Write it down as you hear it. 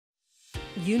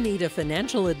You need a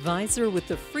financial advisor with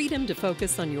the freedom to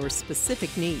focus on your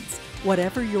specific needs.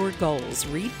 Whatever your goals,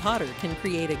 Reed Potter can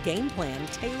create a game plan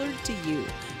tailored to you.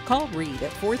 Call Reed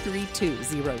at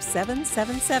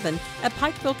 432-0777 at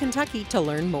Pikeville, Kentucky to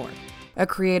learn more. A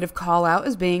creative call-out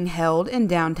is being held in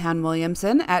downtown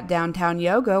Williamson at Downtown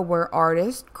Yoga, where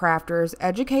artists, crafters,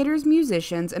 educators,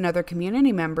 musicians, and other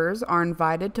community members are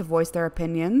invited to voice their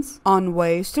opinions on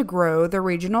ways to grow the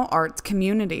regional arts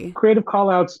community. Creative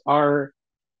call-outs are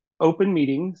open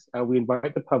meetings. We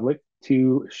invite the public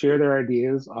to share their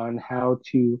ideas on how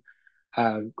to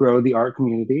grow the art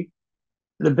community.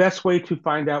 The best way to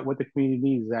find out what the community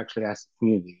needs is actually ask the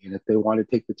community. And if they want to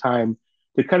take the time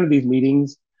to come to these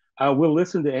meetings, we'll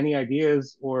listen to any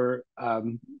ideas or,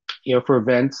 for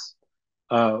events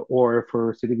or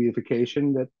for city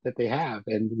beautification that they have.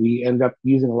 And we end up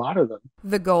using a lot of them.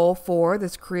 The goal for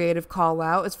this creative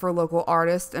call-out is for local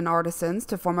artists and artisans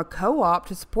to form a co-op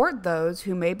to support those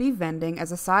who may be vending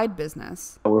as a side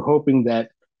business. We're hoping that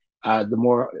the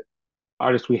more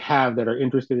artists we have that are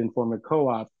interested in forming a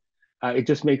co-op, it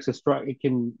just makes us strong. It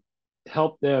can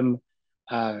help them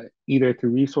either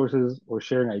through resources or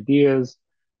sharing ideas,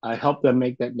 help them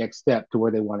make that next step to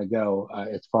where they want to go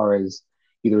as far as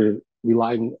either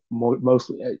relying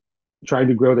mostly trying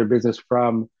to grow their business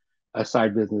from a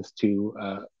side business to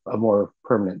a more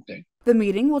permanent thing. The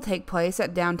meeting will take place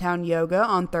at Downtown Yoga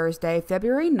on Thursday,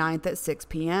 February 9th at 6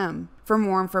 p.m. For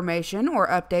more information or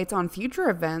updates on future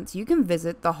events, you can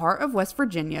visit the Heart of West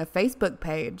Virginia Facebook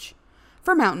page.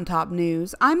 For Mountaintop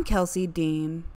News, I'm Kelsey Dean.